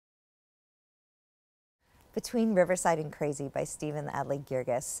Between Riverside and Crazy by Stephen Adly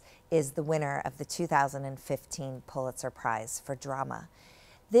Guirgis is the winner of the 2015 Pulitzer Prize for drama.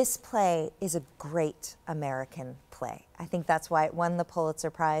 This play is a great American play. I think that's why it won the Pulitzer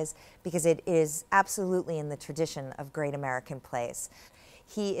Prize, because it is absolutely in the tradition of great American plays.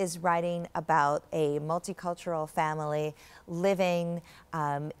 He is writing about a multicultural family living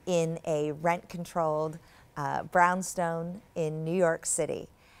in a rent-controlled brownstone in New York City.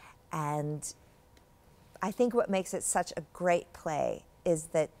 And I think what makes it such a great play is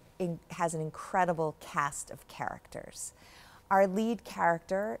that it has an incredible cast of characters. Our lead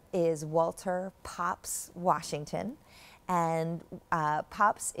character is Walter Pops Washington, and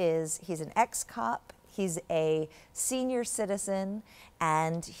he's an ex-cop, he's a senior citizen,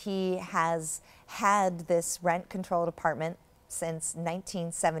 and he has had this rent-controlled apartment since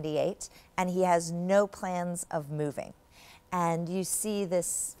 1978, and he has no plans of moving. And you see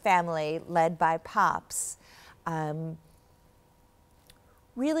this family led by Pops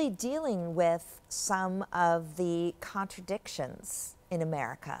really dealing with some of the contradictions in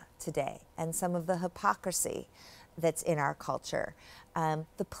America today and some of the hypocrisy that's in our culture.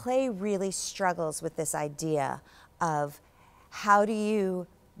 The play really struggles with this idea of how do you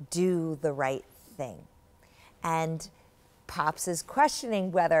do the right thing? And Pops is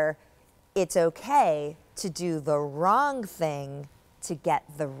questioning whether it's okay to do the wrong thing to get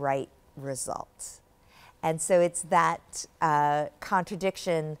the right result. And so it's that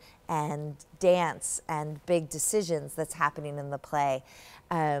contradiction and dance and big decisions that's happening in the play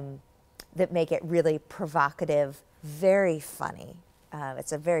that make it really provocative, very funny.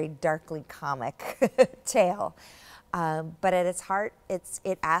 It's a very darkly comic tale. But at its heart,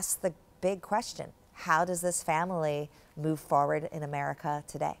 it asks the big question: how does this family move forward in America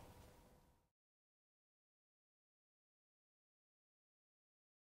today?